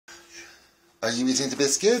Are you eating the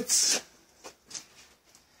biscuits?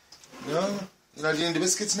 No? You're not eating the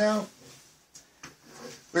biscuits now?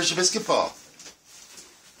 Where's your biscuit ball?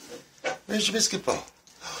 Where's your biscuit ball?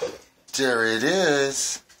 There it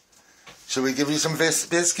is. Shall we give you some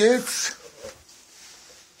biscuits?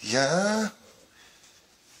 Yeah?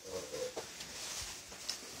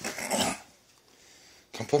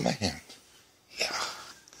 Come put my hand. Yeah.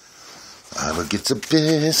 I will get the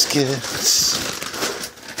biscuits.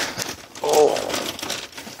 Oh.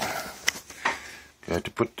 Got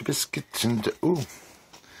to put the biscuits in the... Ooh.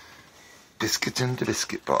 Biscuits in the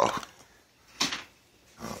biscuit ball.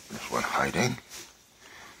 Oh, there's one hiding.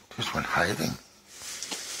 There's one hiding.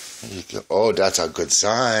 There you go. Oh, that's a good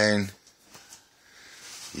sign.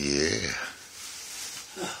 Yeah.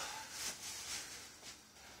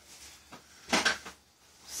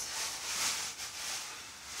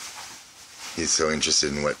 He's so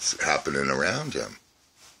interested in what's happening around him.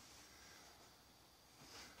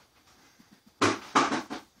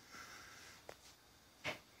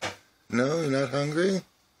 No, you're not hungry?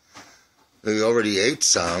 You already ate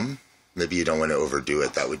some. Maybe you don't want to overdo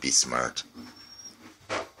it. That would be smart.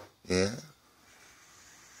 Yeah?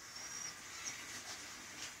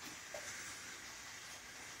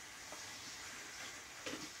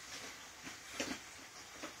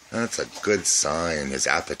 That's a good sign. His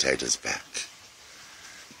appetite is back.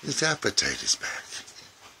 His appetite is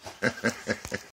back.